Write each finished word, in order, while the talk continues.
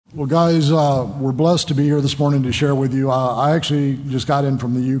Well, guys, we're blessed to be here this morning to share with you. I actually just got in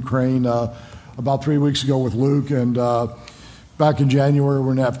from the Ukraine about 3 weeks ago with Luke, and back in January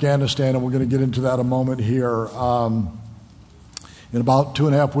we're in Afghanistan, and we're going to get into that a moment here. In about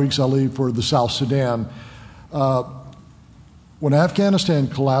 2.5 weeks I'll leave for the South Sudan. When Afghanistan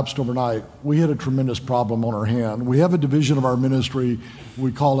collapsed overnight, we had a tremendous problem on our hand. We have a division of our ministry,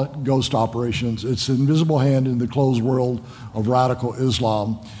 we call it Ghost Operations. It's the invisible hand in the closed world of radical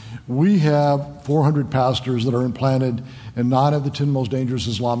Islam. We have 400 pastors that are implanted in 9 of the 10 most dangerous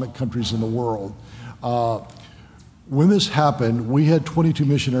Islamic countries in the world. When this happened, we had 22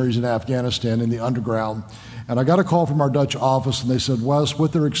 missionaries in Afghanistan in the underground. And I got a call from our Dutch office, and they said, Wes,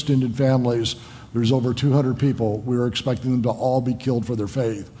 with their extended families, there's over 200 people. We were expecting them to all be killed for their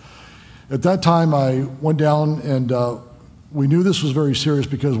faith. At that time, I went down, and we knew this was very serious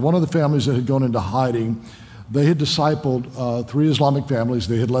because one of the families that had gone into hiding, they had discipled 3 Islamic families.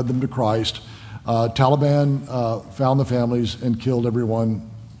 They had led them to Christ. Taliban found the families and killed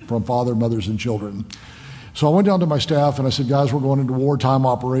everyone from father, mothers, and children. So I went down to my staff, and I said, guys, we're going into wartime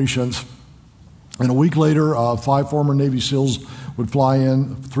operations. And a week later, 5 former Navy SEALs would fly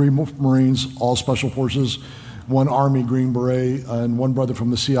in, 3 Marines, all Special Forces, 1 Army Green Beret, and 1 brother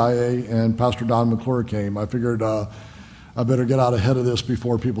from the CIA, and Pastor Don McClure came. I figured I better get out ahead of this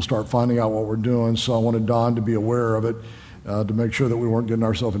before people start finding out what we're doing, so I wanted Don to be aware of it to make sure that we weren't getting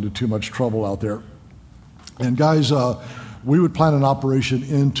ourselves into too much trouble out there. And guys, we would plan an operation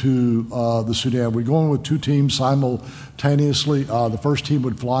into the Sudan. We'd go in with 2 teams simultaneously. The first team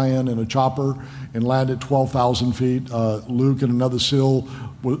would fly in a chopper and land at 12,000 feet. Luke and another SEAL,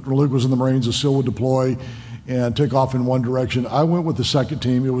 Luke was in the Marines, a SEAL would deploy and take off in one direction. I went with the second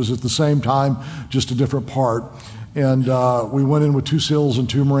team. It was at the same time, just a different part. And we went in with 2 SEALs and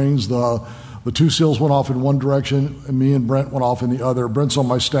 2 Marines. The 2 SEALs went off in one direction, and me and Brent went off in the other. Brent's on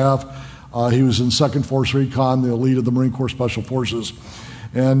my staff. He was in 2nd Force Recon, the lead of the Marine Corps Special Forces.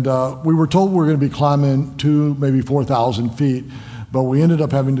 And we were told we were going to be climbing 2, maybe 4,000 feet, but we ended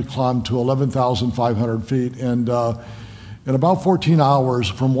up having to climb to 11,500 feet. And in about 14 hours,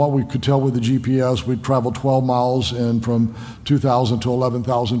 from what we could tell with the GPS, we'd traveled 12 miles and from 2,000 to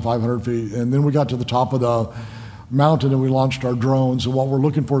 11,500 feet. And then we got to the top of the mountain and we launched our drones. And what we're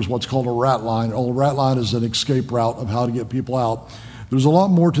looking for is what's called a rat line. A rat line is an escape route of how to get people out. There's a lot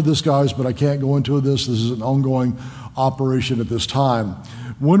more to this, guys, but I can't go into this. This is an ongoing operation at this time.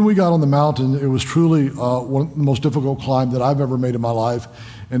 When we got on the mountain, it was truly one of the most difficult climb that I've ever made in my life,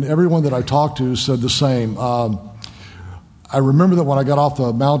 and everyone that I talked to said the same. I remember that when I got off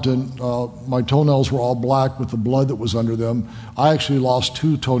the mountain, my toenails were all black with the blood that was under them. I actually lost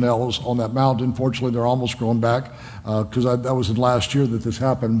 2 toenails on that mountain. Fortunately, they're almost grown back because that was in last year that this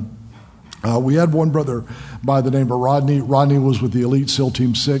happened. We had one brother by the name of Rodney. Rodney was with the Elite SEAL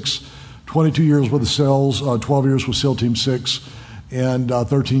Team 6, 22 years with the SEALs, 12 years with SEAL Team 6, and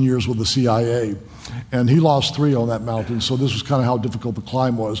 13 years with the CIA. And he lost 3 on that mountain, so this was kind of how difficult the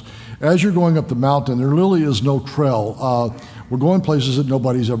climb was. As you're going up the mountain, there really is no trail. We're going places that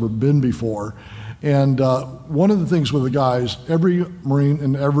nobody's ever been before. And one of the things with the guys, every Marine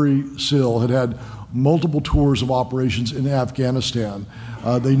and every SEAL had multiple tours of operations in Afghanistan.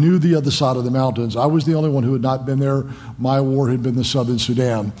 They knew the other side of the mountains. I was the only one who had not been there. My war had been the Southern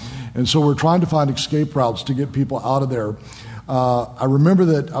Sudan. And so we're trying to find escape routes to get people out of there. I remember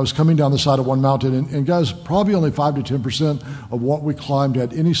that I was coming down the side of one mountain, and guys, probably only 5 to 10% of what we climbed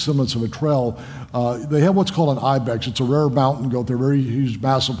had any semblance of a trail. They have what's called an ibex. It's a rare mountain goat. They're very huge,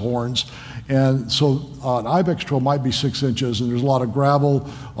 massive horns. And so an ibex trail might be 6 inches, and there's a lot of gravel,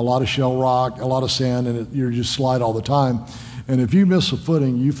 a lot of shell rock, a lot of sand, and you just slide all the time. And if you miss a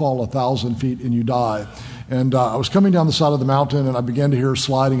footing, you fall 1,000 feet and you die. And I was coming down the side of the mountain, and I began to hear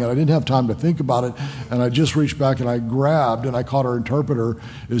sliding, and I didn't have time to think about it. And I just reached back, and I grabbed, and I caught our interpreter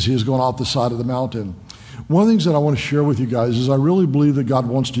as he was going off the side of the mountain. One of the things that I want to share with you guys is I really believe that God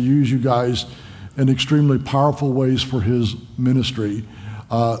wants to use you guys in extremely powerful ways for his ministry.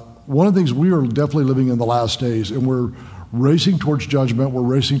 One of the things, we are definitely living in the last days, and we're racing towards judgment. We're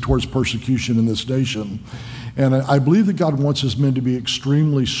racing towards persecution in this nation. And I believe that God wants his men to be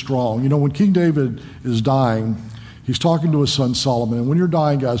extremely strong. You know, when King David is dying, he's talking to his son Solomon. And when you're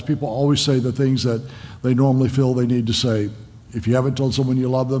dying, guys, people always say the things that they normally feel they need to say. If you haven't told someone you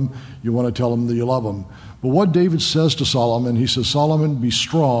love them, you want to tell them that you love them. But what David says to Solomon, he says, Solomon, be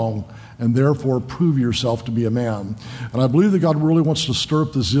strong and therefore prove yourself to be a man. And I believe that God really wants to stir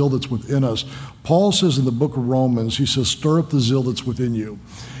up the zeal that's within us. Paul says in the book of Romans, he says, stir up the zeal that's within you.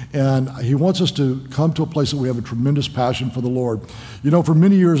 And he wants us to come to a place that we have a tremendous passion for the Lord. You know, for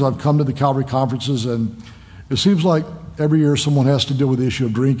many years I've come to the Calvary conferences, and it seems like every year someone has to deal with the issue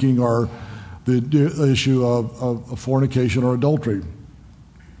of drinking or the issue of fornication or adultery.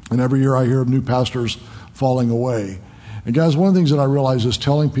 And every year I hear of new pastors falling away. And guys, one of the things that I realize is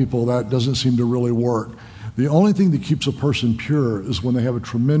telling people that doesn't seem to really work. The only thing that keeps a person pure is when they have a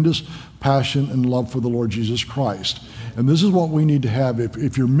tremendous passion and love for the Lord Jesus Christ. And this is what we need to have.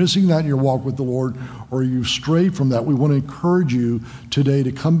 If you're missing that in your walk with the Lord, or you've strayed from that, we want to encourage you today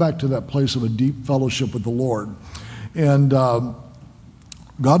to come back to that place of a deep fellowship with the Lord. And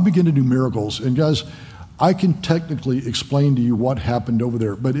God began to do miracles. And guys, I can technically explain to you what happened over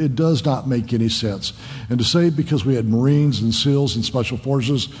there, but it does not make any sense. And to say because we had Marines and SEALs and Special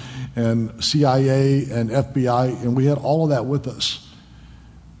Forces and CIA and FBI, and we had all of that with us,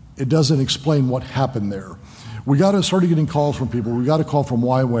 it doesn't explain what happened there. We started getting calls from people. We got a call from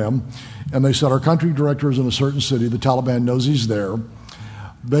YWAM, and they said, our country director is in a certain city. The Taliban knows he's there.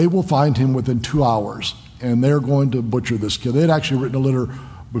 They will find him within 2 hours, and they're going to butcher this kid. They had actually written a letter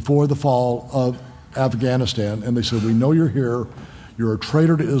before the fall of Afghanistan, and they said, we know you're here. You're a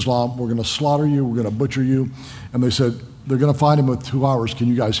traitor to Islam. We're going to slaughter you. We're going to butcher you. And they said, they're going to find him with 2 hours. Can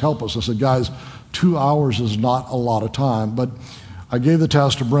you guys help us? I said, guys, 2 hours is not a lot of time. But I gave the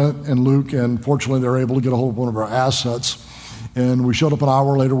task to Brent and Luke, and fortunately they were able to get a hold of one of our assets. And we showed up an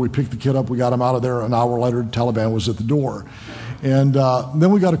hour later. We picked the kid up. We got him out of there. An hour later, the Taliban was at the door. And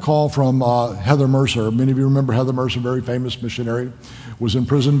then we got a call from Heather Mercer. Many of you remember Heather Mercer, very famous missionary, was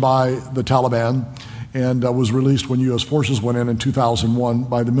imprisoned by the Taliban and was released when U.S. forces went in 2001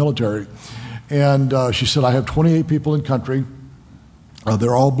 by the military. And she said, I have 28 people in country.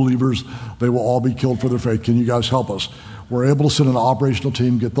 They're all believers. They will all be killed for their faith. Can you guys help us? We're able to send an operational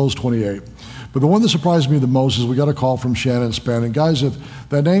team, get those 28. But the one that surprised me the most is we got a call from Shannon Spann. And guys, if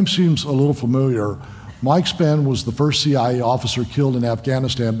that name seems a little familiar, Mike Spann was the first CIA officer killed in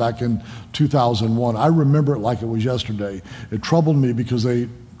Afghanistan back in 2001. I remember it like it was yesterday. It troubled me because they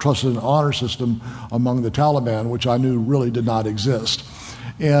trusted an honor system among the Taliban, which I knew really did not exist.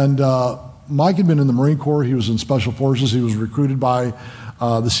 And Mike had been in the Marine Corps. He was in Special Forces. He was recruited by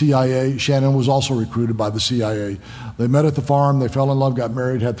the CIA. Shannon was also recruited by the CIA. They met at the farm. They fell in love, got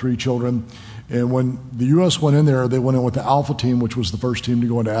married, had 3 children. And when the U.S. went in there, they went in with the Alpha team, which was the first team to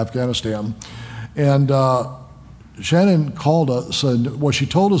go into Afghanistan. And Shannon called us, and what she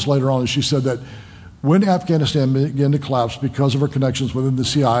told us later on is she said that when Afghanistan began to collapse because of her connections within the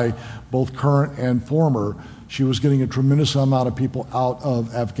CIA, both current and former, she was getting a tremendous amount of people out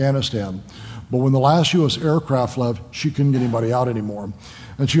of Afghanistan. But when the last U.S. aircraft left, she couldn't get anybody out anymore.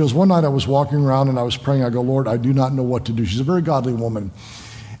 And she goes, one night I was walking around and I was praying. I go, Lord, I do not know what to do. She's a very godly woman.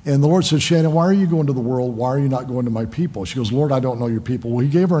 And the Lord said, Shannon, why are you going to the world? Why are you not going to my people? She goes, Lord, I don't know your people. Well, he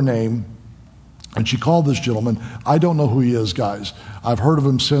gave her a name, and she called this gentleman. I don't know who he is, guys. I've heard of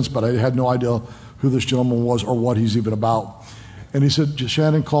him since, but I had no idea who this gentleman was or what he's even about. And he said,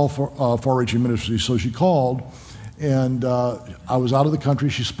 Shannon, call for far-reaching ministry. So she called, and I was out of the country.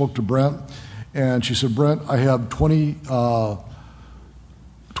 She spoke to Brent, and she said, Brent, I have 28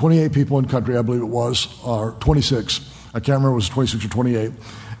 people in country, I believe it was, or 26. I can't remember if it was 26 or 28.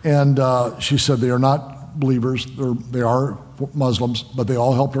 And she said they are not believers. They are Muslims, but they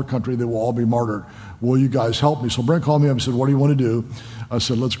all helped our country. They will all be martyred. Will you guys help me? So Brent called me up and said, what do you want to do? I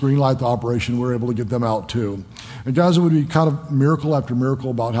said, let's green light the operation. We were able to get them out too. And guys, it would be kind of miracle after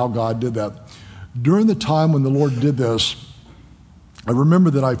miracle about how God did that. During the time when the Lord did this, I remember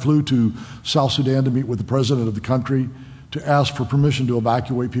that I flew to South Sudan to meet with the president of the country to ask for permission to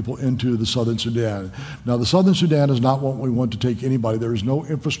evacuate people into the Southern Sudan. Now, the Southern Sudan is not what we want to take anybody. There is no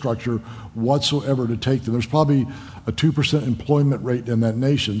infrastructure whatsoever to take them. There's probably a 2% employment rate in that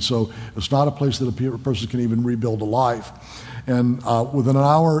nation, so it's not a place that a person can even rebuild a life. And within an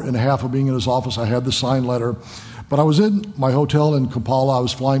hour and a half of being in his office, I had the signed letter. But I was in my hotel in Kampala. I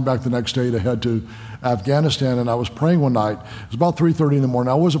was flying back the next day to head to Afghanistan, and I was praying one night. It was about 3:30 in the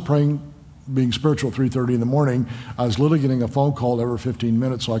morning. I wasn't praying being spiritual at 3:30 in the morning. I was literally getting a phone call every 15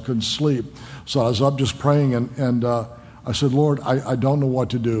 minutes, so I couldn't sleep. So I was up just praying, and I said, Lord, I don't know what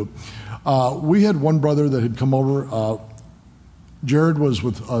to do. We had one brother that had come over. Jared was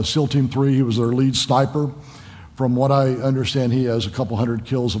with SEAL Team 3. He was their lead sniper. From what I understand, he has a couple hundred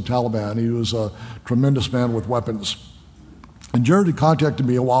kills of Taliban. He was a tremendous man with weapons. And Jared had contacted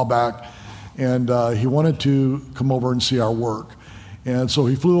me a while back, and he wanted to come over and see our work. And so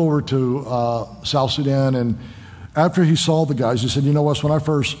he flew over to South Sudan, and after he saw the guys, he said, you know, Wes, when I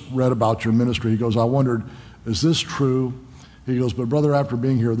first read about your ministry, he goes, I wondered, is this true? He goes, but brother, after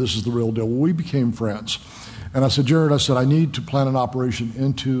being here, this is the real deal. Well, we became friends. And I said, Jared, I need to plan an operation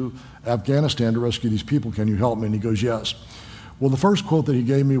into Afghanistan to rescue these people. Can you help me? And he goes, yes. Well, the first quote that he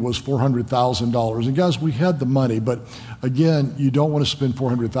gave me was $400,000. And guys, we had the money, but again, you don't want to spend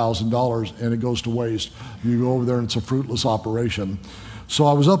 $400,000 and it goes to waste. You go over there and it's a fruitless operation. So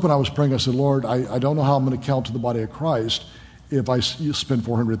I was up and I was praying. I said, Lord, I don't know how I'm going to count to the body of Christ if I spend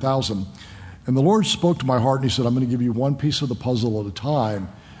 $400,000. And the Lord spoke to my heart and he said, I'm going to give you one piece of the puzzle at a time,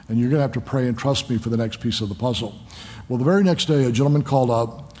 and you're going to have to pray and trust me for the next piece of the puzzle. Well, the very next day, a gentleman called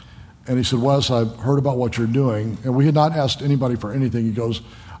up and he said, Wes, I've heard about what you're doing. And we had not asked anybody for anything. He goes,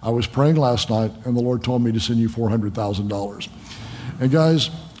 I was praying last night and the Lord told me to send you $400,000. And guys,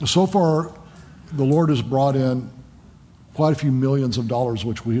 so far, the Lord has brought in quite a few millions of dollars,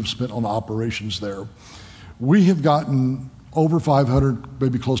 which we have spent on operations there. We have gotten over 500,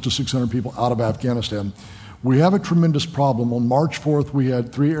 maybe close to 600 people out of Afghanistan. We have a tremendous problem. On March 4th, we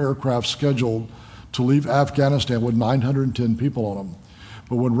had 3 aircraft scheduled to leave Afghanistan with 910 people on them.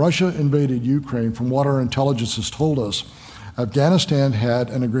 But when Russia invaded Ukraine, from what our intelligence has told us, Afghanistan had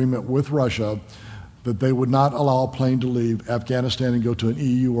an agreement with Russia that they would not allow a plane to leave Afghanistan and go to an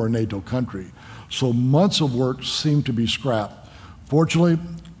EU or a NATO country. So months of work seemed to be scrapped. Fortunately,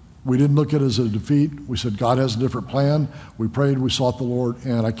 we didn't look at it as a defeat. We said, God has a different plan. We prayed, we sought the Lord,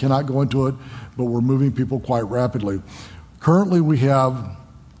 and I cannot go into it, but we're moving people quite rapidly. Currently, we have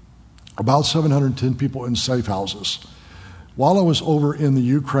about 710 people in safe houses. While I was over in the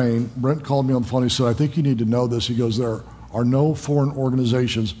Ukraine, Brent called me on the phone. He said, I think you need to know this. He goes, there are no foreign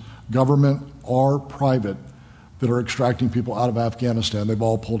organizations, government or private, that are extracting people out of Afghanistan. They've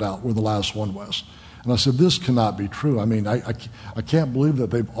all pulled out. We're the last one, Wes. And I said, this cannot be true. I mean, I can't believe that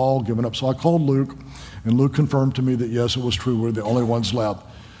they've all given up. So I called Luke, and Luke confirmed to me that, yes, it was true. We're the only ones left.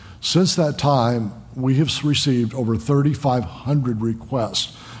 Since that time, we have received over 3,500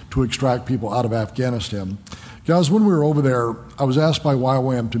 requests to extract people out of Afghanistan. Guys, when we were over there, I was asked by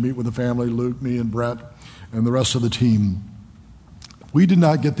YWAM to meet with the family, Luke, me, and Brent, and the rest of the team. We did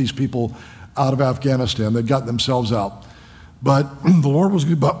not get these people out of Afghanistan. They got themselves out. But the Lord was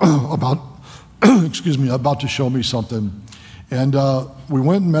about to show me something. And we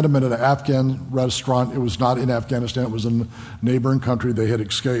went and met him at an Afghan restaurant. It was not in Afghanistan. It was in a neighboring country. They had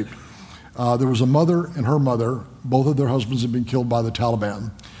escaped. There was a mother and her mother. Both of their husbands had been killed by the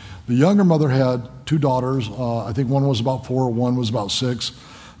Taliban. The younger mother had 2 daughters. I think one was about 4, one was about 6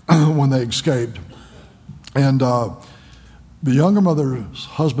 when they escaped. And the younger mother's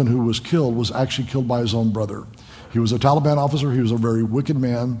husband, who was killed, was actually killed by his own brother. He was a Taliban officer. He was a very wicked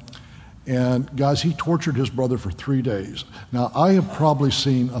man. And guys, he tortured his brother for 3 days. Now, I have probably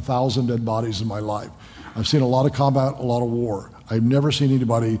seen 1,000 dead bodies in my life. I've seen a lot of combat, a lot of war. I've never seen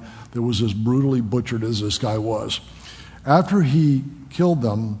anybody that was as brutally butchered as this guy was. After he killed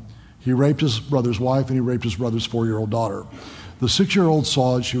them, he raped his brother's wife and he raped his brother's 4-year-old daughter. The 6-year-old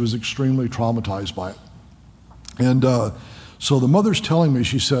saw it. She was extremely traumatized by it. And so the mother's telling me,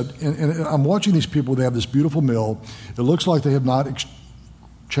 she said, and I'm watching these people, they have this beautiful meal. It looks like they have not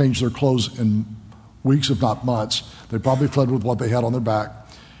changed their clothes in weeks, if not months. They probably fled with what they had on their back.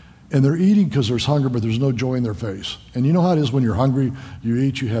 And they're eating because there's hunger, but there's no joy in their face. And you know how it is when you're hungry, you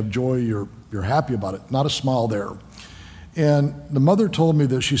eat, you have joy, you're happy about it. Not a smile there. And the mother told me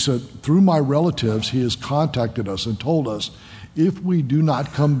that, she said, through my relatives, he has contacted us and told us, if we do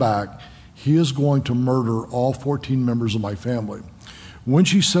not come back, he is going to murder all 14 members of my family. When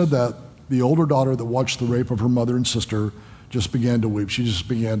she said that, the older daughter that watched the rape of her mother and sister just began to weep. She just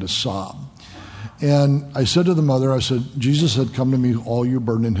began to sob. And I said to the mother, I said, Jesus said, come to me, all you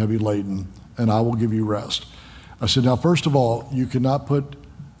burdened and heavy laden, and I will give you rest. I said, now, first of all, you cannot put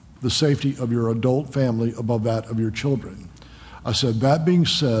the safety of your adult family above that of your children. I said, that being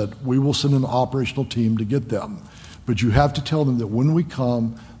said, we will send an operational team to get them. But you have to tell them that when we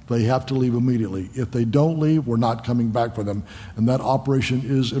come, they have to leave immediately. If they don't leave, we're not coming back for them. And that operation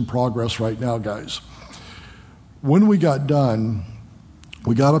is in progress right now, guys. When we got done,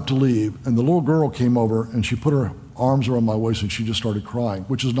 we got up to leave, and the little girl came over, and she put her arms around my waist, and she just started crying,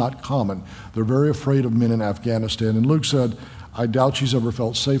 which is not common. They're very afraid of men in Afghanistan. And Luke said, I doubt she's ever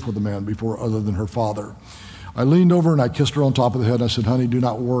felt safe with a man before other than her father. I leaned over and I kissed her on top of the head, and I said, honey, do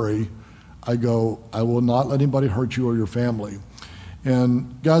not worry. I go, I will not let anybody hurt you or your family.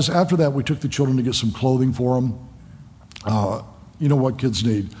 And guys, after that, we took the children to get some clothing for them. You know what kids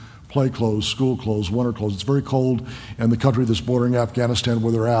need? Play clothes, school clothes, winter clothes. It's very cold in the country that's bordering Afghanistan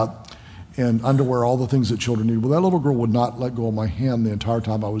where they're at. And underwear, all the things that children need. Well, that little girl would not let go of my hand the entire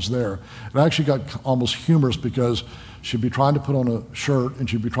time I was there. It actually got almost humorous because she'd be trying to put on a shirt and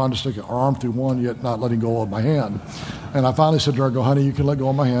she'd be trying to stick her arm through one, yet not letting go of my hand. And I finally said to her, I go, honey, you can let go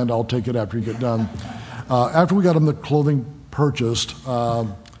of my hand. I'll take it after you get done. After we got them the clothing purchased,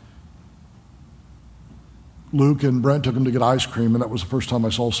 Luke and Brent took him to get ice cream, and that was the first time I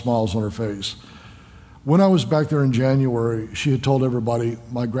saw smiles on her face. When I was back there in January, she had told everybody,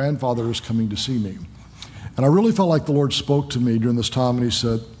 my grandfather is coming to see me. And I really felt like the Lord spoke to me during this time, and he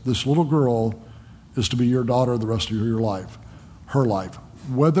said, this little girl is to be your daughter the rest of your life, her life.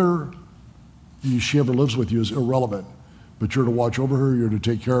 Whether she ever lives with you is irrelevant, but you're to watch over her, you're to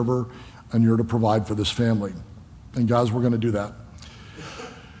take care of her, and you're to provide for this family. And guys, we're going to do that.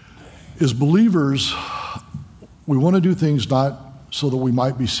 As believers, we want to do things not so that we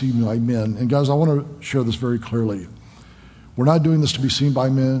might be seen by men. And guys, I want to share this very clearly. We're not doing this to be seen by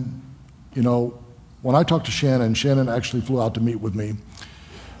men. You know, when I talked to Shannon actually flew out to meet with me.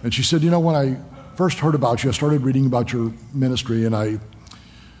 And she said, you know, when I first heard about you, I started reading about your ministry, and I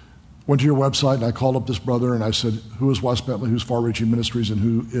went to your website, and I called up this brother, and I said, who is Wes Bentley, who's Far Reaching Ministries, and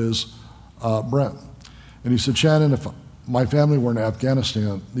who is Brent? And he said, Shannon, if my family were in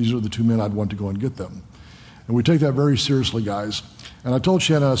Afghanistan, these are the two men I'd want to go and get them. And we take that very seriously, guys. And I told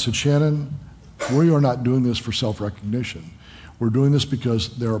Shannon, I said, Shannon, we are not doing this for self-recognition. We're doing this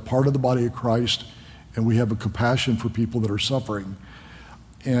because they're a part of the body of Christ, and we have a compassion for people that are suffering.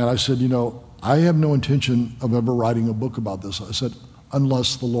 And I said, you know, I have no intention of ever writing a book about this. I said,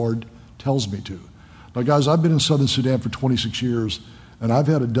 unless the Lord tells me to. Now, guys, I've been in Southern Sudan for 26 years, and I've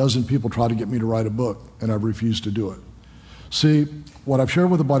had a dozen people try to get me to write a book, and I've refused to do it. See, what I've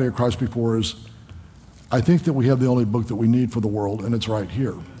shared with the body of Christ before is I think that we have the only book that we need for the world, and it's right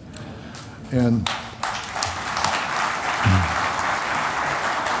here. And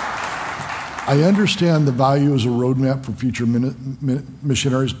I understand the value as a roadmap for future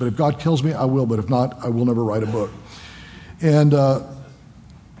missionaries, but if God tells me, I will, but if not, I will never write a book. And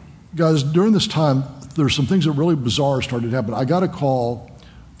guys, during this time, there's some things that really bizarre started to happen. I got a call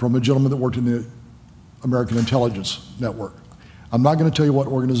from a gentleman that worked in the American Intelligence Network. I'm not going to tell you what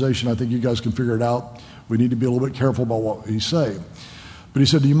organization. I think you guys can figure it out. We need to be a little bit careful about what we say. But he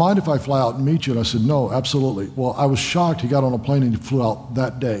said, do you mind if I fly out and meet you? And I said, no, absolutely. Well, I was shocked. He got on a plane and he flew out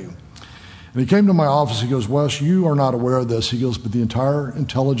that day. And he came to my office. He goes, Wes, you are not aware of this. He goes, but the entire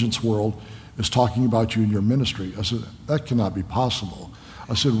intelligence world is talking about you and your ministry. I said, that cannot be possible.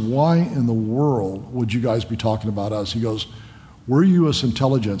 I said, why in the world would you guys be talking about us? He goes, we're U.S.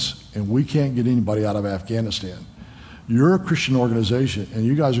 intelligence, and we can't get anybody out of Afghanistan. You're a Christian organization, and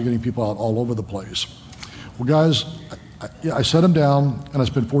you guys are getting people out all over the place. Well, guys, I sat him down, and I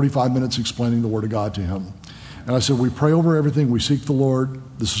spent 45 minutes explaining the Word of God to him. And I said, we pray over everything. We seek the Lord.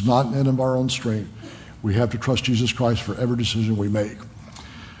 This is not an end of our own strength. We have to trust Jesus Christ for every decision we make.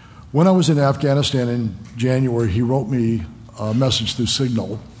 When I was in Afghanistan in January, he wrote me a message through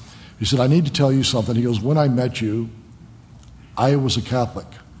Signal. He said, I need to tell you something. He goes, when I met you, I was a Catholic.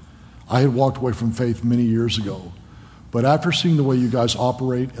 I had walked away from faith many years ago. But after seeing the way you guys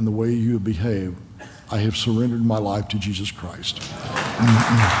operate and the way you behave, I have surrendered my life to Jesus Christ.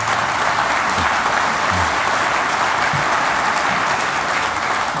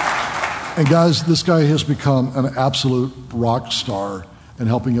 And guys, this guy has become an absolute rock star in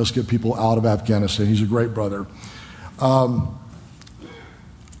helping us get people out of Afghanistan. He's a great brother. One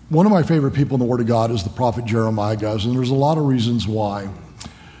of my favorite people in the Word of God is the prophet Jeremiah, guys, and there's a lot of reasons why.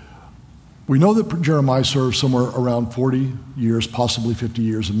 We know that Jeremiah served somewhere around 40 years, possibly 50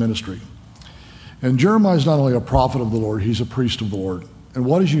 years of ministry. And Jeremiah is not only a prophet of the Lord, he's a priest of the Lord. And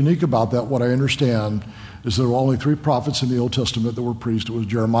what is unique about that, what I understand, is there were only 3 prophets in the Old Testament that were priests. It was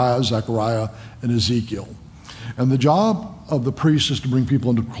Jeremiah, Zechariah, and Ezekiel. And the job of the priest is to bring people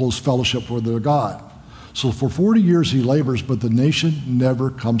into close fellowship with their God. So for 40 years he labors, but the nation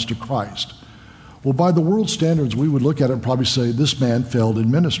never comes to Christ. Well, by the world standards, we would look at it and probably say, this man failed in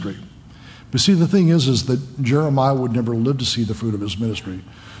ministry. But see, the thing is that Jeremiah would never live to see the fruit of his ministry.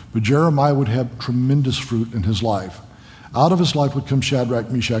 But Jeremiah would have tremendous fruit in his life. Out of his life would come Shadrach,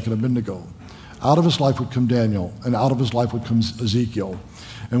 Meshach, and Abednego. Out of his life would come Daniel, and out of his life would come Ezekiel.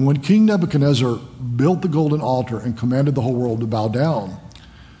 And when King Nebuchadnezzar built the golden altar and commanded the whole world to bow down,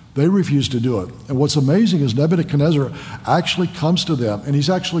 they refused to do it. And what's amazing is Nebuchadnezzar actually comes to them, and he's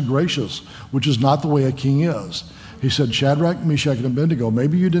actually gracious, which is not the way a king is. He said, Shadrach, Meshach, and Abednego,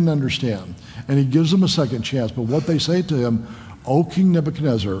 maybe you didn't understand. And he gives them a second chance. But what they say to him, O King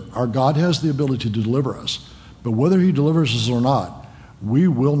Nebuchadnezzar, our God has the ability to deliver us. But whether he delivers us or not, we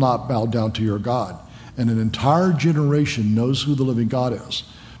will not bow down to your God. And an entire generation knows who the living God is.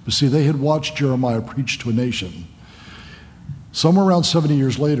 But see, they had watched Jeremiah preach to a nation. Somewhere around 70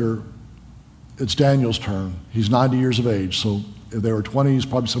 years later, it's Daniel's turn. He's 90 years of age. So if they were 20, he's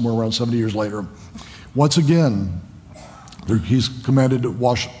probably somewhere around 70 years later. Once again, he's commanded to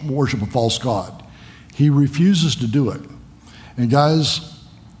worship a false god. He refuses to do it. And guys,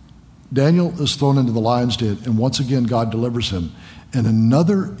 Daniel is thrown into the lion's den, and once again God delivers him. And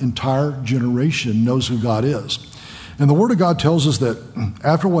another entire generation knows who God is. And the Word of God tells us that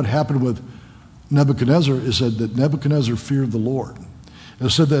after what happened with Nebuchadnezzar, it said that Nebuchadnezzar feared the Lord. It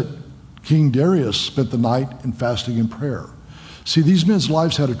said that King Darius spent the night in fasting and prayer. See, these men's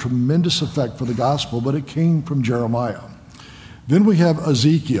lives had a tremendous effect for the gospel, but it came from Jeremiah. Then we have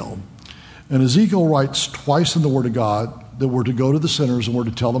Ezekiel. And Ezekiel writes twice in the Word of God that we're to go to the sinners and we're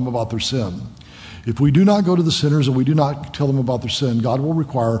to tell them about their sin. If we do not go to the sinners and we do not tell them about their sin, God will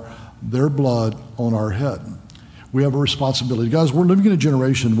require their blood on our head. We have a responsibility. Guys, we're living in a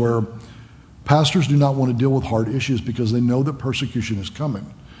generation where pastors do not want to deal with hard issues because they know that persecution is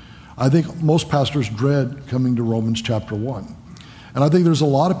coming. I think most pastors dread coming to Romans chapter 1. And I think there's a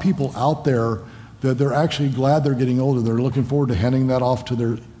lot of people out there that they're actually glad they're getting older. They're looking forward to handing that off to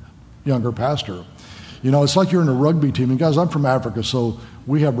their younger pastor. You know, it's like you're in a rugby team. And guys, I'm from Africa, so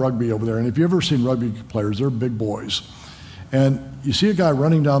we have rugby over there. And if you've ever seen rugby players, they're big boys. And you see a guy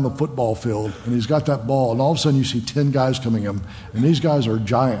running down the football field, and he's got that ball, and all of a sudden you see 10 guys coming in, and these guys are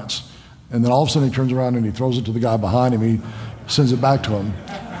giants. And then all of a sudden he turns around and he throws it to the guy behind him. He sends it back to him.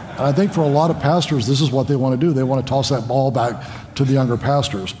 And I think for a lot of pastors, this is what they want to do. They want to toss that ball back to the younger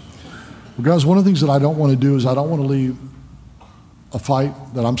pastors. Well, guys, one of the things that I don't want to do is I don't want to leave a fight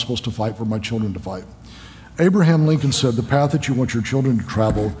that I'm supposed to fight for my children to fight. Abraham Lincoln said, the path that you want your children to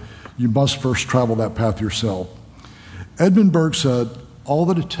travel, you must first travel that path yourself. Edmund Burke said, all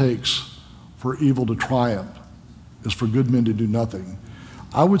that it takes for evil to triumph is for good men to do nothing.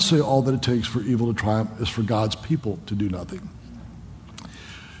 I would say all that it takes for evil to triumph is for God's people to do nothing.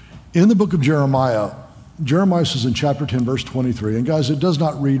 In the book of Jeremiah, Jeremiah says in chapter 10, verse 23, and guys, it does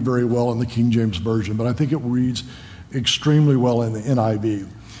not read very well in the King James Version, but I think it reads extremely well in the NIV.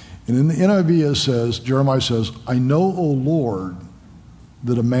 And in the NIV it says, Jeremiah says, I know, O Lord,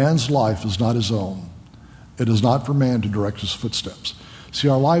 that a man's life is not his own. It is not for man to direct his footsteps. See,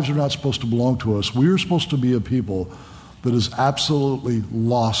 our lives are not supposed to belong to us. We are supposed to be a people that is absolutely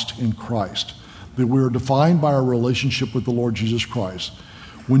lost in Christ, that we are defined by our relationship with the Lord Jesus Christ.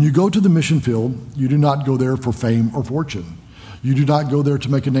 When you go to the mission field, you do not go there for fame or fortune. You do not go there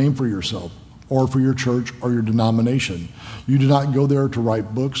to make a name for yourself or for your church or your denomination. You do not go there to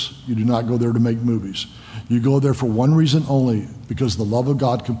write books. You do not go there to make movies. You go there for one reason only, because the love of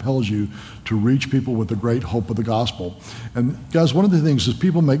God compels you to reach people with the great hope of the gospel. And guys, one of the things is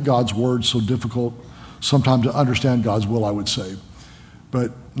people make God's word so difficult sometimes to understand God's will, I would say.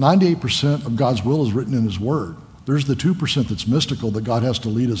 But 98% of God's will is written in his word. There's the 2% that's mystical that God has to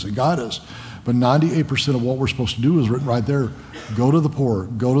lead us and guide us. But 98% of what we're supposed to do is written right there. Go to the poor,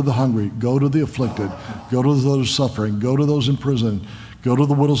 go to the hungry, go to the afflicted, go to those suffering, go to those in prison, go to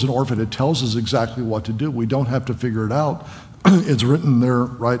the widows and orphans. It tells us exactly what to do. We don't have to figure it out. It's written there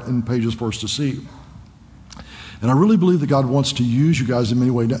right in pages for us to see. And I really believe that God wants to use you guys in many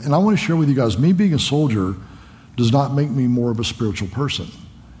ways. And I want to share with you guys, me being a soldier does not make me more of a spiritual person.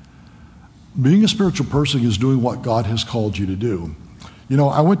 Being a spiritual person is doing what God has called you to do. You know,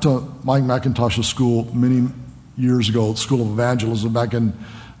 I went to Mike McIntosh's school many years ago, School of Evangelism, back in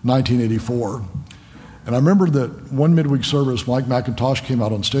 1984. And I remember that one midweek service, Mike McIntosh came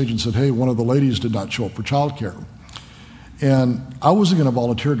out on stage and said, hey, one of the ladies did not show up for childcare. And I wasn't going to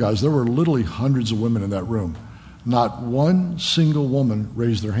volunteer, guys. There were literally hundreds of women in that room. Not one single woman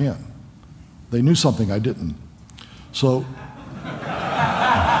raised their hand. They knew something I didn't. So,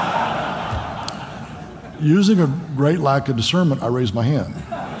 using a great lack of discernment, I raised my hand.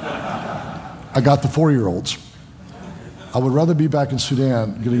 I got the 4-year-olds. I would rather be back in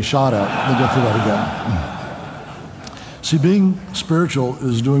Sudan getting shot at than go through that again. See, being spiritual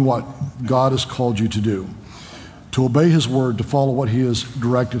is doing what God has called you to do, to obey his word, to follow what he has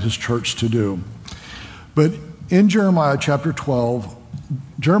directed his church to do. But in Jeremiah chapter 12,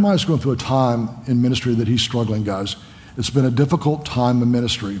 Jeremiah is going through a time in ministry that he's struggling, guys. It's been a difficult time in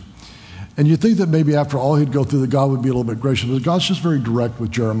ministry. And you'd think that maybe after all he'd go through that God would be a little bit gracious, but God's just very direct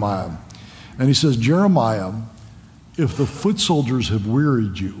with Jeremiah. And he says, Jeremiah, if the foot soldiers have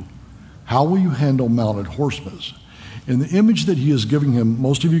wearied you, how will you handle mounted horsemen? In the image that he is giving him,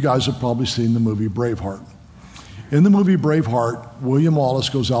 most of you guys have probably seen the movie Braveheart. In the movie Braveheart, William Wallace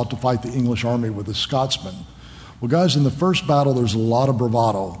goes out to fight the English army with a Scotsman. Well, guys, in the first battle, there's a lot of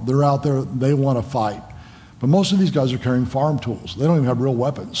bravado. They're out there, they want to fight. But most of these guys are carrying farm tools. They don't even have real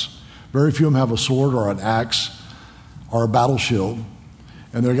weapons. Very few of them have a sword or an axe or a battle shield.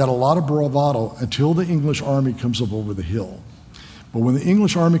 And they've got a lot of bravado until the English army comes up over the hill. But when the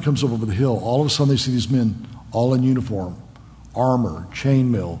English army comes up over the hill, all of a sudden they see these men all in uniform, armor,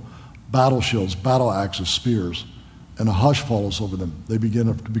 chainmail, battle shields, battle axes, spears. and a hush falls over them. They begin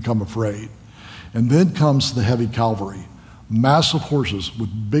to become afraid. And then comes the heavy cavalry, massive horses with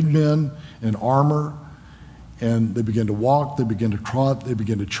big men in armor, and they begin to walk, they begin to trot, they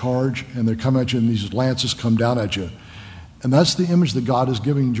begin to charge, and they come at you, and these lances come down at you. And that's the image that God is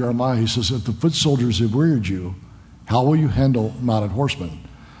giving Jeremiah. He says, if the foot soldiers have wearied you, how will you handle mounted horsemen?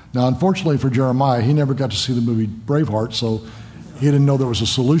 Now, unfortunately for Jeremiah, he never got to see the movie Braveheart, so he didn't know there was a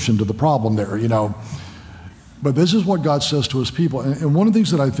solution to the problem there, you know. But this is what God says to his people. And one of the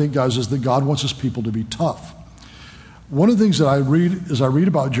things that I think, guys, is that God wants his people to be tough. One of the things that I read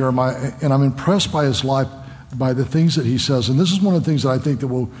about Jeremiah, and I'm impressed by his life, by the things that he says. And this is one of the things that I think that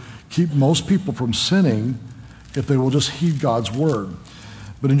will keep most people from sinning if they will just heed God's word.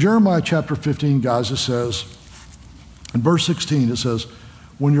 But in Jeremiah chapter 15, guys, it says, in verse 16, it says,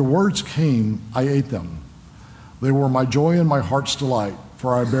 when your words came, I ate them. They were my joy and my heart's delight,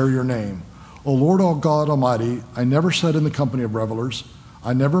 for I bear your name. O Lord, O God Almighty, I never sat in the company of revelers.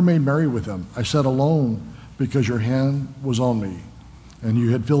 I never made merry with them. I sat alone because your hand was on me, and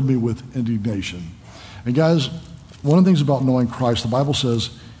you had filled me with indignation. And guys, one of the things about knowing Christ, the Bible says,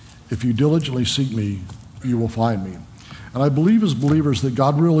 if you diligently seek me, you will find me. And I believe as believers that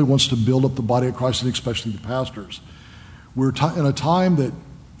God really wants to build up the body of Christ, and especially the pastors. We're in a time that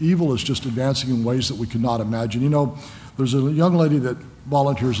evil is just advancing in ways that we could not imagine. You know, there's a young lady that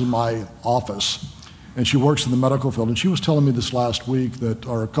volunteers in my office, and she works in the medical field, and she was telling me this last week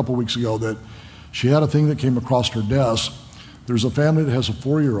or a couple weeks ago, that she had a thing that came across her desk. There's a family that has a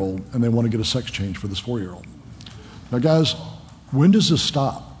 4-year-old, and they want to get a sex change for this 4-year-old. Now, guys, when does this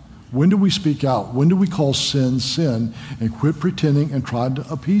stop? When do we speak out? When do we call sin, sin, and quit pretending and trying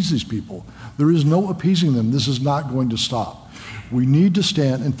to appease these people? There is no appeasing them. This is not going to stop. We need to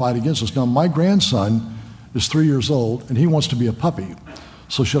stand and fight against this. Now, my grandson is 3 years old, and he wants to be a puppy.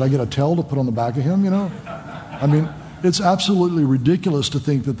 So should I get a tail to put on the back of him, you know? I mean, it's absolutely ridiculous to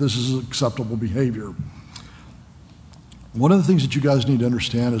think that this is acceptable behavior. One of the things that you guys need to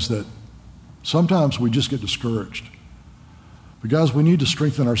understand is that sometimes we just get discouraged. But guys, we need to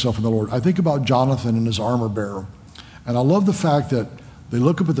strengthen ourselves in the Lord. I think about Jonathan and his armor bearer. And I love the fact that they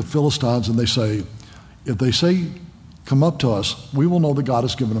look up at the Philistines and they say, if they say, come up to us, we will know that God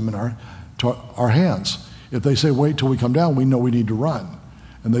has given them in our hands. If they say, wait till we come down, we know we need to run.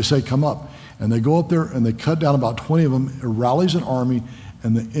 And they say, come up. And they go up there and they cut down about 20 of them. It rallies an army,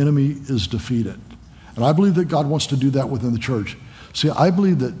 and the enemy is defeated. And I believe that God wants to do that within the church. See, I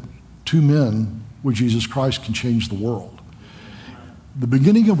believe that 2 men with Jesus Christ can change the world. The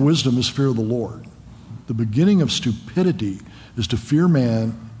beginning of wisdom is fear of the Lord. The beginning of stupidity is to fear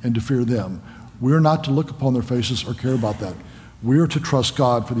man and to fear them. We are not to look upon their faces or care about that. We are to trust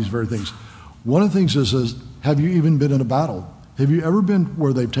God for these very things. One of the things is have you even been in a battle? Have you ever been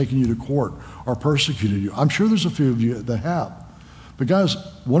where they've taken you to court or persecuted you? I'm sure there's a few of you that have. But guys,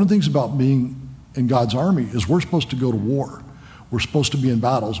 one of the things about being in God's army is we're supposed to go to war. We're supposed to be in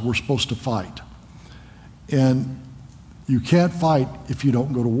battles. We're supposed to fight. And you can't fight if you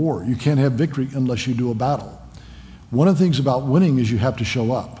don't go to war. You can't have victory unless you do a battle. One of the things about winning is you have to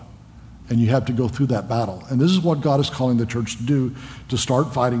show up, and you have to go through that battle. And this is what God is calling the church to do, to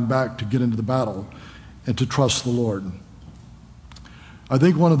start fighting back, to get into the battle, and to trust the Lord. I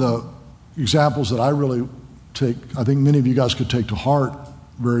think one of the examples that I really take, I think many of you guys could take to heart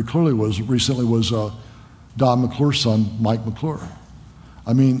very clearly was Don McClure's son, Mike McClure.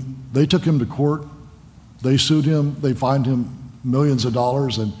 I mean, they took him to court. They sued him. They fined him millions of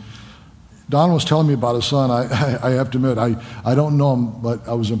dollars. And Don was telling me about his son. I have to admit, I don't know him, but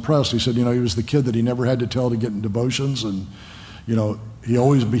I was impressed. He said, you know, he was the kid that he never had to tell to get in devotions. And, you know, he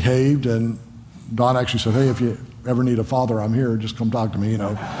always behaved. And Don actually said, hey, if you ever need a father, I'm here. Just come talk to me, you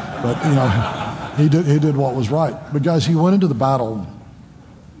know. But, you know, he did what was right. But, guys, he went into the battle,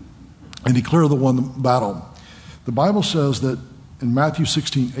 and he clearly won the battle. The Bible says that in Matthew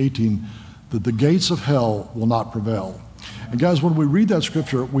 16:18, that the gates of hell will not prevail. And guys, when we read that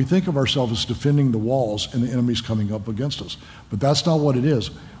scripture, we think of ourselves as defending the walls and the enemy's coming up against us. But that's not what it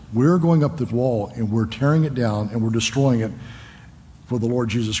is. We're going up the wall and we're tearing it down and we're destroying it for the Lord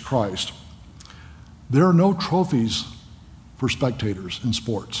Jesus Christ. There are no trophies for spectators in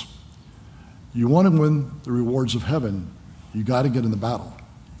sports. You want to win the rewards of heaven, you got to get in the battle.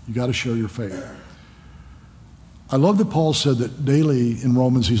 You got to share your faith. I love that Paul said that daily in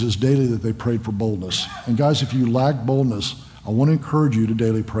Romans, he says daily that they prayed for boldness. And guys, if you lack boldness, I want to encourage you to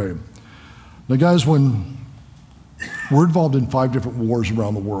daily pray. Now guys, when we're involved in 5 different wars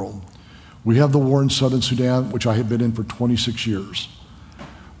around the world, we have the war in Southern Sudan, which I have been in for 26 years.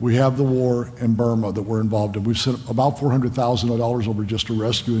 We have the war in Burma that we're involved in. We've sent about $400,000 over just to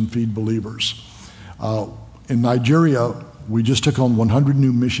rescue and feed believers. In Nigeria, we just took on 100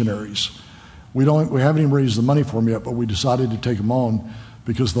 new missionaries. We haven't even raised the money for them yet, but we decided to take them on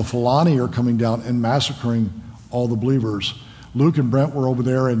because the Fulani are coming down and massacring all the believers. Luke and Brent were over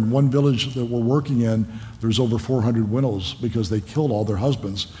there in one village that we're working in. There's over 400 widows because they killed all their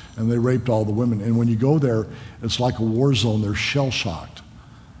husbands and they raped all the women. And when you go there, it's like a war zone. They're shell-shocked.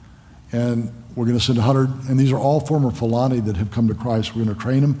 And we're going to send 100, and these are all former Fulani that have come to Christ. We're going to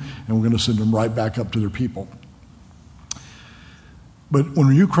train them, and we're going to send them right back up to their people. But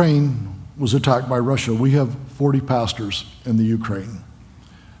when Ukraine was attacked by Russia, we have 40 pastors in the Ukraine.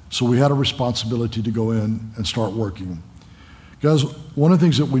 So we had a responsibility to go in and start working. Guys, one of the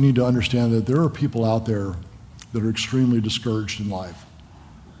things that we need to understand that there are people out there that are extremely discouraged in life.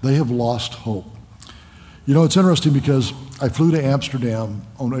 They have lost hope. You know, it's interesting because I flew to Amsterdam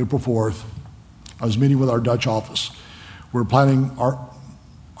on April 4th. I was meeting with our Dutch office. We're planning our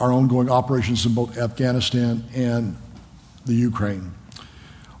ongoing operations in both Afghanistan and the Ukraine.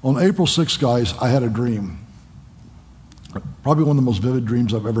 On April 6th, guys, I had a dream. Probably one of the most vivid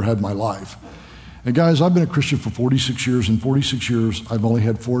dreams I've ever had in my life. And guys, I've been a Christian for 46 years. In 46 years, I've only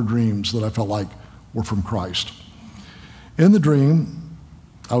had 4 dreams that I felt like were from Christ. In the dream,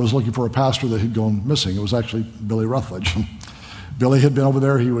 I was looking for a pastor that had gone missing. It was actually Billy Rutledge. Billy had been over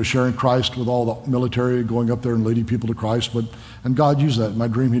there. He was sharing Christ with all the military, going up there and leading people to Christ. And God used that. In my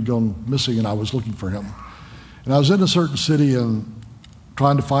dream, he'd gone missing, and I was looking for him. And I was in a certain city and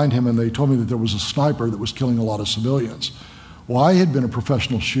trying to find him, and they told me that there was a sniper that was killing a lot of civilians. Well, I had been a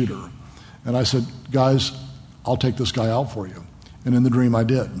professional shooter. And I said, guys, I'll take this guy out for you. And in the dream, I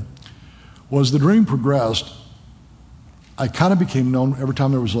did. Well, as the dream progressed, I kind of became known. Every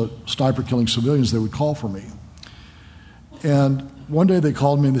time there was a sniper killing civilians, they would call for me. And one day they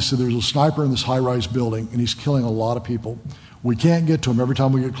called me and they said, there's a sniper in this high-rise building, and he's killing a lot of people. We can't get to him. Every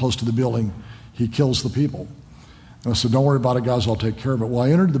time we get close to the building, he kills the people. And I said, don't worry about it, guys. I'll take care of it. Well,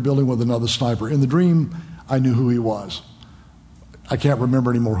 I entered the building with another sniper. In the dream, I knew who he was. I can't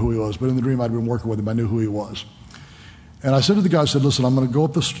remember anymore who he was, but in the dream I'd been working with him. I knew who he was. And I said to the guy, I said, listen, I'm going to go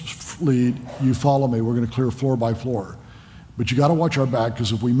up this lead. You follow me. We're going to clear floor by floor. But you got to watch our back,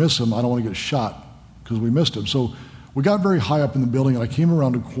 because if we miss him, I don't want to get shot because we missed him. So we got very high up in the building, and I came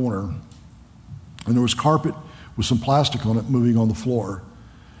around a corner, and there was carpet with some plastic on it moving on the floor.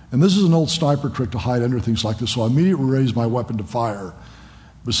 And this is an old sniper trick to hide under things like this. So I immediately raised my weapon to fire.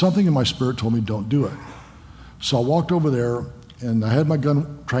 But something in my spirit told me, don't do it. So I walked over there, and I had my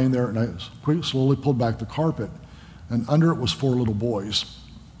gun trained there, and I slowly pulled back the carpet, and under it was 4 little boys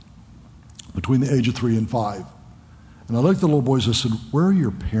between the age of 3 and 5. And I looked at the little boys, I said, where are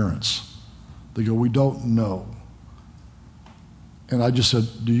your parents? They go, we don't know. And I just said,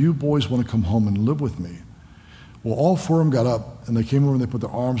 do you boys want to come home and live with me? Well, all 4 of them got up, and they came over and they put their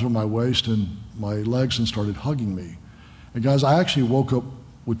arms around my waist and my legs and started hugging me. And guys, I actually woke up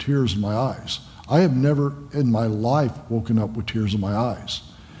with tears in my eyes. I have never in my life woken up with tears in my eyes.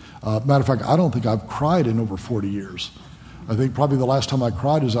 Matter of fact, I don't think I've cried in over 40 years. I think probably the last time I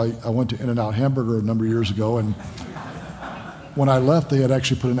cried is I went to In-N-Out Hamburger a number of years ago, and when I left, they had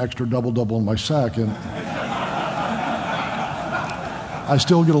actually put an extra double-double in my sack, and I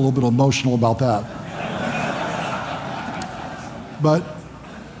still get a little bit emotional about that. But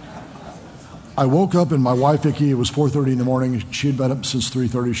I woke up, and my wife, Vicki, it was 4:30 in the morning. She had been up since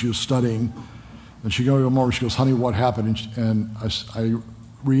 3:30. She was studying. And she goes, she goes, honey, what happened? And I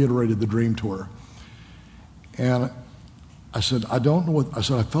reiterated the dream to her. And I said, I don't know what, I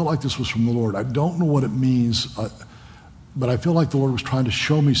said, I felt like this was from the Lord. I don't know what it means, but I feel like the Lord was trying to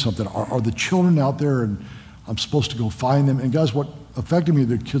show me something. Are the children out there, and I'm supposed to go find them? And guys, what affected me,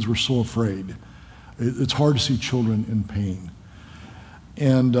 the kids were so afraid. It's hard to see children in pain.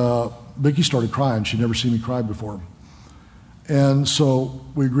 And Vicki started crying. She'd never seen me cry before. And so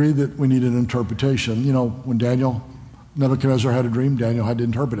we agreed that we needed an interpretation. You know, when Nebuchadnezzar had a dream, Daniel had to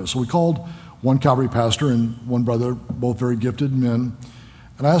interpret it. So we called one Calvary pastor and one brother, both very gifted men,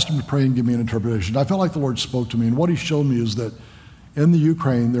 and I asked him to pray and give me an interpretation. I felt like the Lord spoke to me, and what he showed me is that in the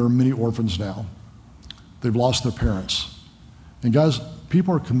Ukraine, there are many orphans now. They've lost their parents. And guys,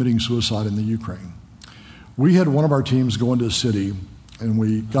 people are committing suicide in the Ukraine. We had one of our teams go into a city, and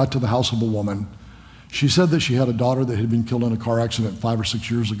we got to the house of a woman. She said that she had a daughter that had been killed in a car accident 5 or 6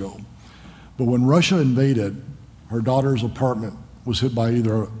 years ago. But when Russia invaded, her daughter's apartment was hit by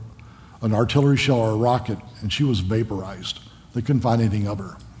either an artillery shell or a rocket, and she was vaporized. They couldn't find anything of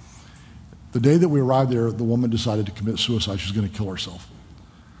her. The day that we arrived there, the woman decided to commit suicide. She was going to kill herself.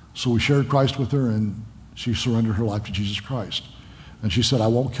 So we shared Christ with her, and she surrendered her life to Jesus Christ. And she said, I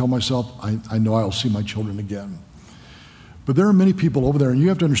won't kill myself. I know I'll see my children again. But there are many people over there, and you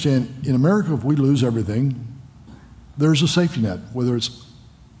have to understand, in America, if we lose everything, there's a safety net, whether it's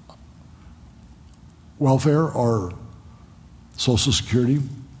welfare or Social Security.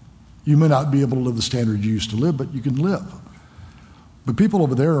 You may not be able to live the standard you used to live, but you can live. But people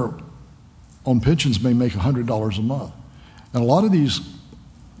over there on pensions may make $100 a month. And a lot of these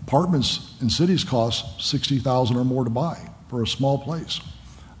apartments in cities cost $60,000 or more to buy for a small place.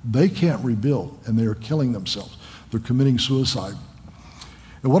 They can't rebuild, and they are killing themselves. They're committing suicide.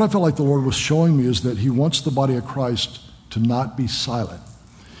 And what I felt like the Lord was showing me is that he wants the body of Christ to not be silent.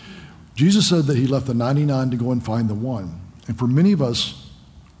 Jesus said that he left the 99 to go and find the one. And for many of us,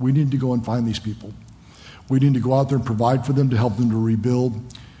 we need to go and find these people. We need to go out there and provide for them, to help them to rebuild.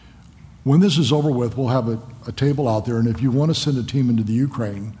 When this is over with, we'll have a table out there, and if you want to send a team into the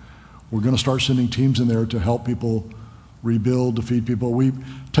Ukraine, we're going to start sending teams in there to help people rebuild, to feed people. We've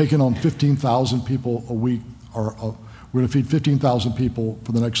taken on 15,000 people a week, or we're going to feed 15,000 people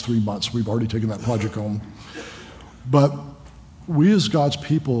for the next 3 months. We've already taken that project on. But we as God's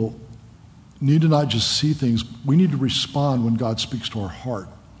people need to not just see things, we need to respond when God speaks to our heart.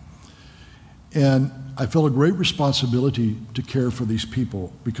 And I feel a great responsibility to care for these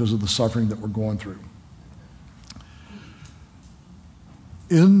people because of the suffering that we're going through.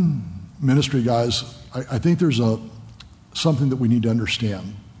 In ministry, guys, I think there's something that we need to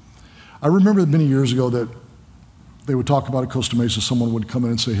understand. I remember many years ago that they would talk about at Costa Mesa, someone would come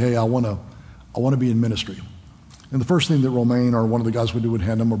in and say, hey, I want to be in ministry. And the first thing that Romaine or one of the guys would do would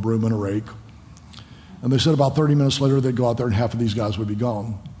hand them a broom and a rake. And they said about 30 minutes later, they'd go out there and half of these guys would be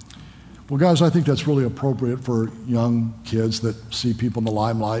gone. Well, guys, I think that's really appropriate for young kids that see people in the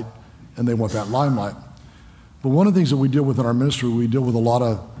limelight and they want that limelight. But one of the things that we deal with in our ministry, we deal with a lot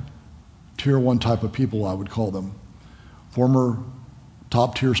of tier one type of people, I would call them. Former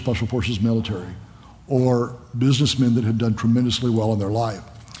top tier special forces military or businessmen that had done tremendously well in their life.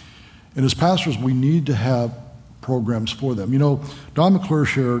 And as pastors, we need to have programs for them. You know, Don McClure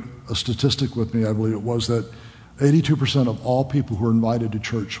shared a statistic with me, I believe it was, that 82% of all people who are invited to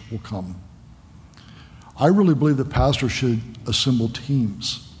church will come. I really believe that pastors should assemble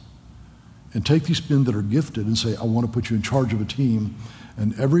teams and take these men that are gifted and say, I want to put you in charge of a team,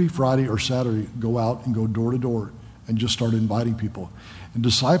 and every Friday or Saturday go out and go door to door and just start inviting people and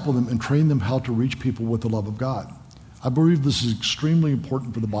disciple them and train them how to reach people with the love of God. I believe this is extremely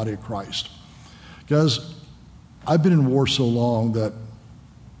important for the body of Christ. Guys, I've been in war so long that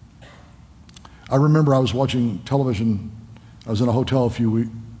I remember I was watching television. I was in a hotel a few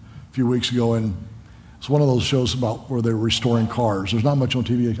weeks ago, and it's one of those shows about where they're restoring cars. There's not much on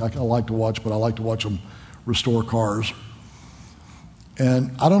TV I like to watch, but I like to watch them restore cars.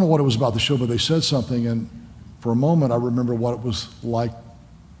 And I don't know what it was about the show, but they said something, and for a moment I remember what it was like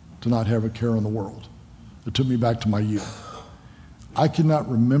to not have a care in the world. It took me back to my youth. I cannot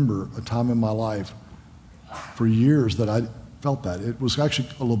remember a time in my life for years that I felt that. It was actually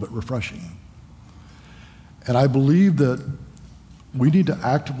a little bit refreshing. And I believe that we need to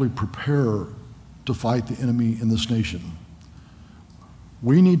actively prepare to fight the enemy in this nation.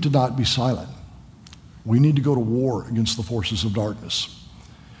 We need to not be silent. We need to go to war against the forces of darkness.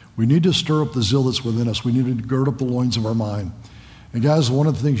 We need to stir up the zeal that's within us. We need to gird up the loins of our mind. And guys, one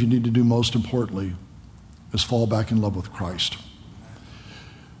of the things you need to do most importantly is fall back in love with Christ.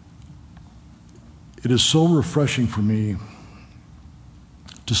 It is so refreshing for me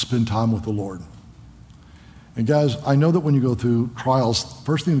to spend time with the Lord. And guys, I know that when you go through trials, the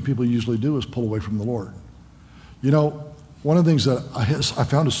first thing that people usually do is pull away from the Lord. You know, one of the things that I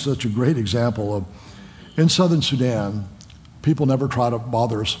found is such a great example of, in Southern Sudan, people never try to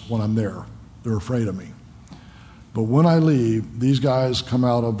bother us when I'm there. They're afraid of me. But when I leave, these guys come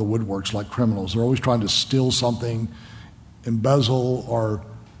out of the woodworks like criminals. They're always trying to steal something, embezzle, or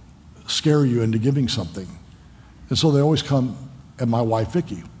scare you into giving something. And so they always come at my wife,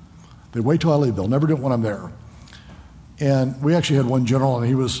 Vicki. They wait till I leave. They'll never do it when I'm there. And we actually had one general, and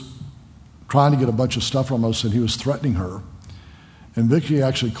he was trying to get a bunch of stuff from us, and he was threatening her. And Vicki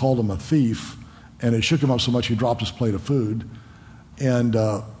actually called him a thief, and it shook him up so much he dropped his plate of food. And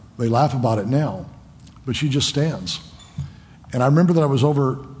they laugh about it now, but she just stands. And I remember that I was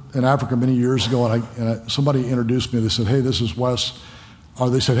over in Africa many years ago, and somebody introduced me. They said, hey, this is Wes. Or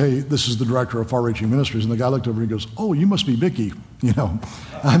they said, hey, this is the director of Far Reaching Ministries. And the guy looked over and he goes, oh, you must be Vicki. You know,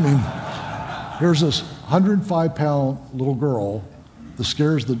 I mean, here's this 105-pound little girl that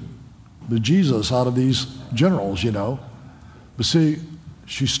scares the Jesus out of these generals, you know. But see,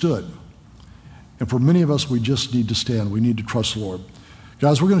 she stood. And for many of us, we just need to stand. We need to trust the Lord.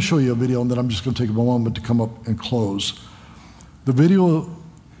 Guys, we're going to show you a video, and then I'm just going to take a moment to come up and close. The video,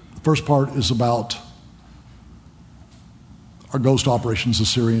 the first part is about our Ghost Operations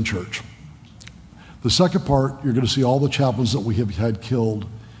Assyrian Church. The second part, you're going to see all the chaplains that we have had killed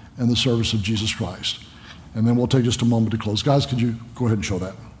in the service of Jesus Christ. And then we'll take just a moment to close. Guys, could you go ahead and show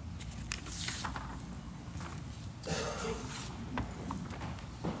that?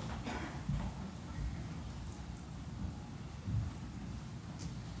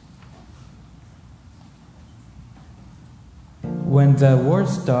 When the war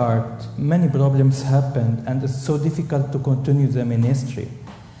started, many problems happened, and it's so difficult to continue the ministry.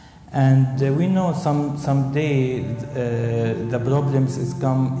 And we know someday the problems is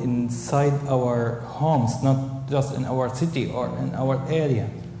come inside our homes, not just in our city or in our area.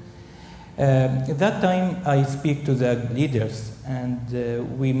 At that time, I speak to the leaders,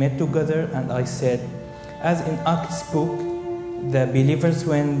 and we met together, and I said, as in Acts book, the believers,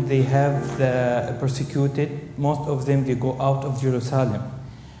 when they have the persecuted, most of them, they go out of Jerusalem.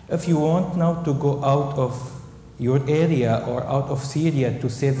 If you want now to go out of your area or out of Syria to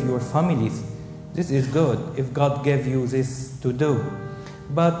save your families, this is good if God gave you this to do.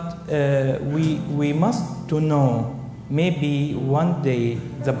 But we must to know, maybe one day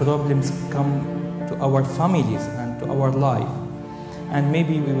the problems come to our families and to our life, and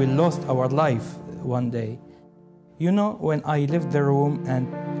maybe we will lose our life one day. You know, when I left the room and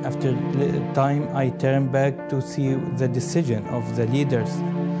after time I turned back to see the decision of the leaders,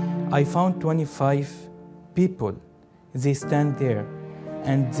 I found 25 people. They stand there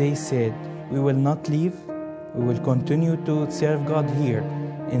and they said, we will not leave, we will continue to serve God here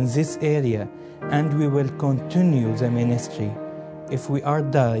in this area, and we will continue the ministry. If we are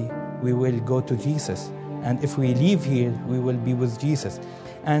die, we will go to Jesus, and if we leave here, we will be with Jesus.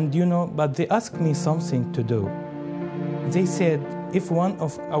 And you know, but they asked me something to do. They said, if one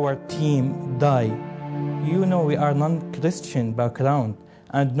of our team die, you know we are non-Christian background,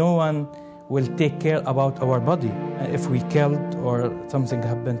 and no one will take care about our body if we killed or something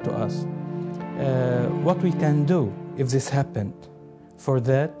happened to us. What we can do if this happened? For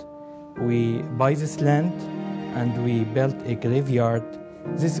that, we buy this land and we built a graveyard.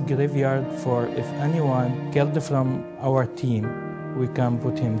 This graveyard, for if anyone killed from our team, we can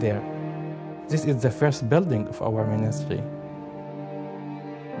put him there. This is the first building of our ministry.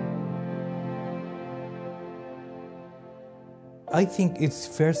 I think it's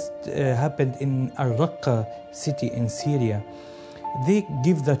first happened in Al-Raqqa city in Syria. They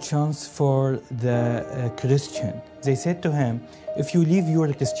give the chance for the Christian. They said to him, if you leave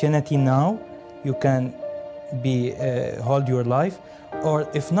your Christianity now, you can hold your life, or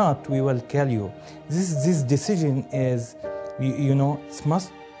if not, we will kill you. This decision is, you know, it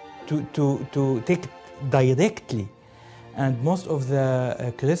must to take directly. And most of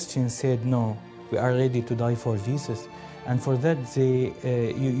the Christians said, no, we are ready to die for Jesus. And for that,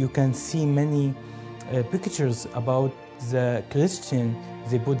 you can see many pictures about the Christian.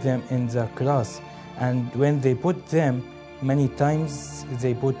 They put them in the cross. And when they put them, many times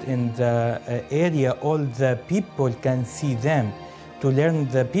they put in the area all the people can see them. To learn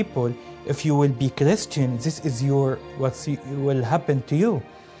the people, if you will be Christian, this is what will happen to you.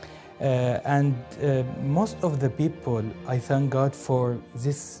 And most of the people, I thank God for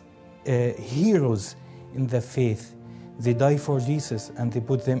these heroes in the faith. They die for Jesus and they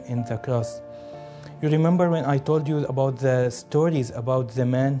put them in the cross. You remember when I told you about the stories about the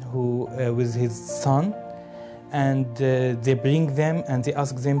man who with his son, and they bring them and they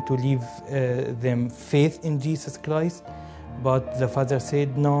ask them to leave them faith in Jesus Christ, but the father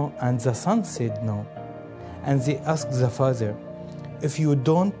said no and the son said no. And they asked the father, if you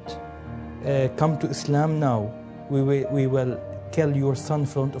don't come to Islam now, we will kill your son in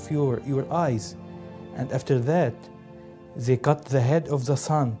front of your eyes. And after that, they cut the head of the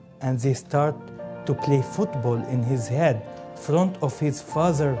son and they start to play football in his head, front of his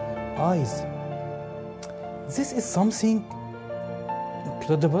father's eyes. This is something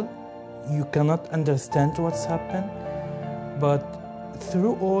incredible. You cannot understand what's happened, but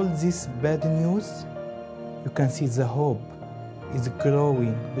through all this bad news, you can see the hope is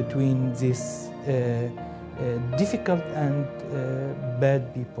growing between these difficult and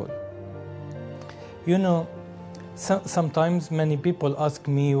bad people. You know, sometimes many people ask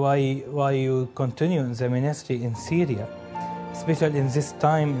me why you continue in the ministry in Syria, especially in this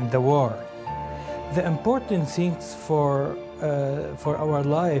time in the war. The important things for our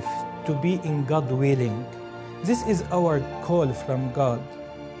life to be in God willing. This is our call from God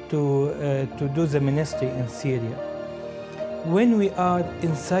to do the ministry in Syria. When we are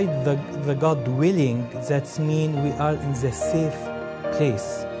inside the God willing, that means we are in the safe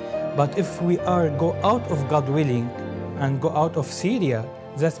place. But if we go out of God willing and go out of Syria,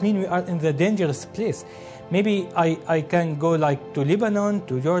 that means we are in the dangerous place. Maybe I can go like to Lebanon,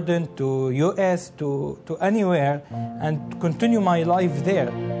 to Jordan, to US, to anywhere and continue my life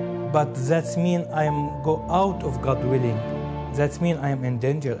there. But that means I am go out of God willing. That means I am in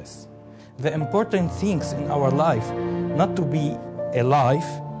dangerous. The important things in our life, not to be alive,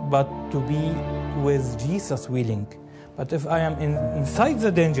 but to be with Jesus willing. But if I am inside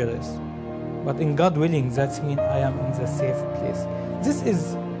the dangerous, but in God willing, that means I am in the safe place. This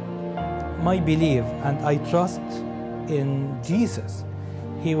is my belief, and I trust in Jesus.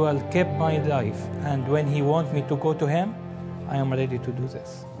 He will keep my life, and when He wants me to go to Him, I am ready to do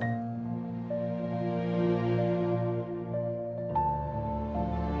this.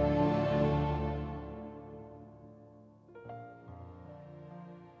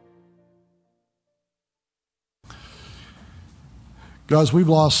 Guys, we've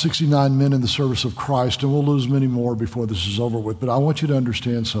lost 69 men in the service of Christ, and we'll lose many more before this is over with. But I want you to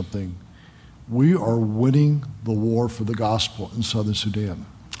understand something. We are winning the war for the gospel in southern Sudan.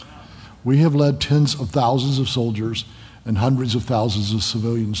 We have led tens of thousands of soldiers and hundreds of thousands of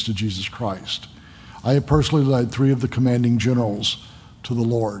civilians to Jesus Christ. I have personally led 3 of the commanding generals to the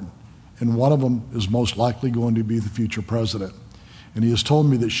Lord, and one of them is most likely going to be the future president. And he has told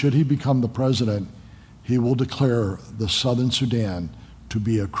me that should he become the president, he will declare the southern Sudan to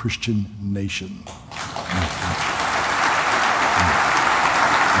be a Christian nation.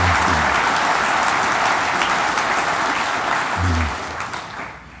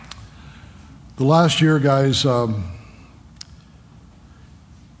 The last year, guys, had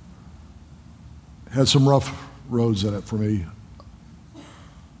some rough roads in it for me.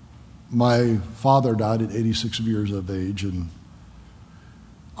 My father died at 86 years of age, and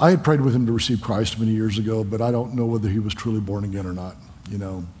I had prayed with him to receive Christ many years ago, but I don't know whether he was truly born again or not. You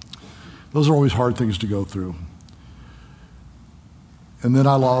know, those are always hard things to go through. And then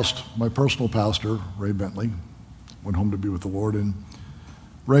I lost my personal pastor, Ray Bentley, went home to be with the Lord, and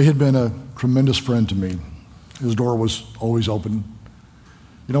Ray had been a tremendous friend to me. His door was always open.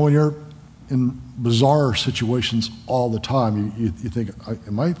 You know, when you're in bizarre situations all the time, you think,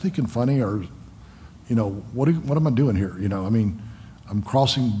 am I thinking funny, or, you know, what am I doing here? You know, I mean, I'm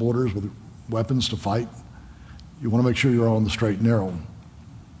crossing borders with weapons to fight. You want to make sure you're on the straight and narrow.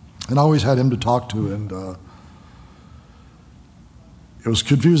 And I always had him to talk to, and it was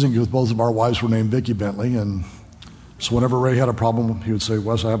confusing because both of our wives were named Vicki Bentley, and so whenever Ray had a problem, he would say,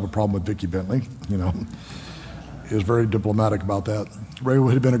 Wes, I have a problem with Vicki Bentley. You know, he was very diplomatic about that. Ray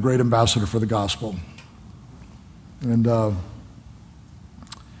had been a great ambassador for the gospel. And, you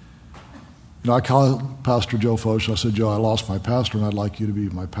know, I called Pastor Joe Foch. I said, Joe, I lost my pastor, and I'd like you to be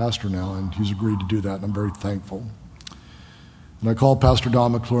my pastor now. And he's agreed to do that, and I'm very thankful. And I called Pastor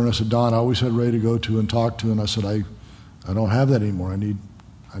Don McClure, and I said, Don, I always had Ray to go to and talk to, and I said, I don't have that anymore. I need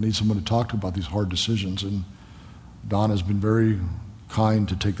someone to talk to about these hard decisions. And Don has been very kind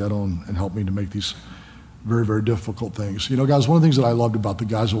to take that on and help me to make these very, very difficult things. You know, guys, one of the things that I loved about the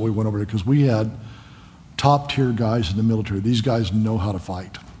guys that we went over there, because we had top-tier guys in the military. These guys know how to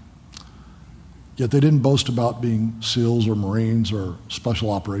fight. Yet they didn't boast about being SEALs or Marines or special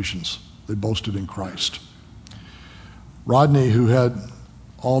operations. They boasted in Christ. Rodney, who had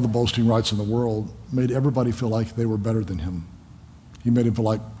all the boasting rights in the world, made everybody feel like they were better than him. He made him feel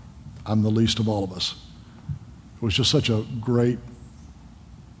like, I'm the least of all of us. It was just such a great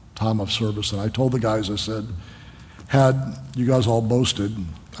time of service. And I told the guys, I said, had you guys all boasted,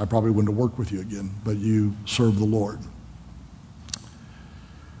 I probably wouldn't have worked with you again, but you served the Lord.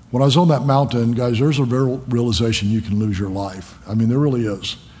 When I was on that mountain, guys, there's a realization you can lose your life. I mean, there really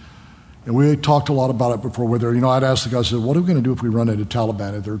is. And we talked a lot about it before. Whether, you know, I'd ask the guys, I said, what are we going to do if we run into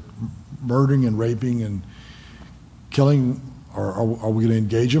Taliban? If they're murdering and raping and killing, are we going to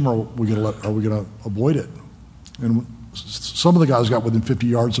engage them, or are we going to avoid it? And some of the guys got within 50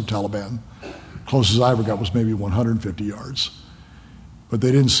 yards of Taliban. Closest I ever got was maybe 150 yards. But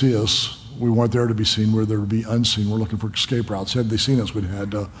they didn't see us. We weren't there to be seen. We were there to be unseen. We're looking for escape routes. Had they seen us, we'd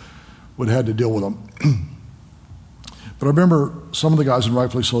had to deal with them. But I remember some of the guys, and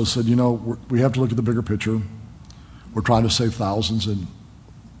rightfully so, said, you know, we have to look at the bigger picture. We're trying to save thousands. And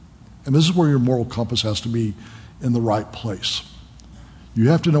this is where your moral compass has to be in the right place. You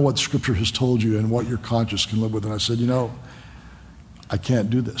have to know what Scripture has told you and what your conscience can live with. And I said, you know, I can't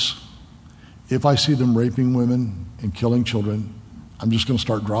do this. If I see them raping women and killing children, I'm just going to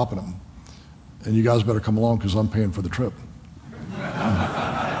start dropping them. And you guys better come along because I'm paying for the trip.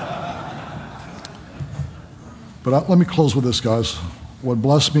 But let me close with this, guys. What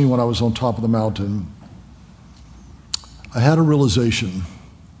blessed me when I was on top of the mountain, I had a realization,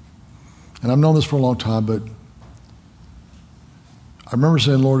 and I've known this for a long time, but I remember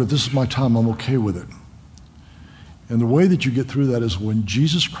saying, Lord, if this is my time, I'm okay with it. And the way that you get through that is when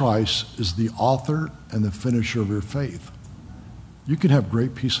Jesus Christ is the author and the finisher of your faith. You can have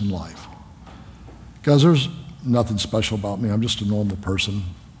great peace in life. Guys, there's nothing special about me. I'm just a normal person.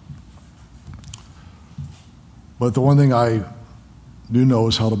 But the one thing I do know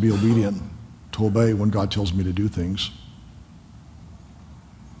is how to be obedient, to obey when God tells me to do things.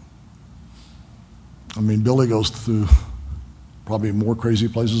 I mean, Billy goes through probably more crazy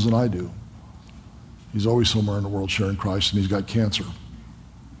places than I do. He's always somewhere in the world sharing Christ, and he's got cancer.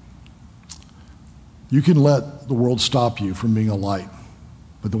 You can let the world stop you from being a light.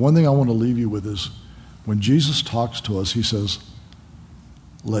 But the one thing I want to leave you with is when Jesus talks to us, he says,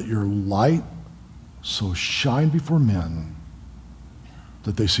 let your light so shine before men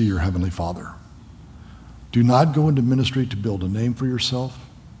that they see your heavenly Father. Do not go into ministry to build a name for yourself,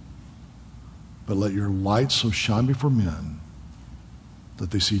 but let your light so shine before men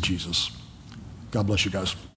that they see Jesus. God bless you guys.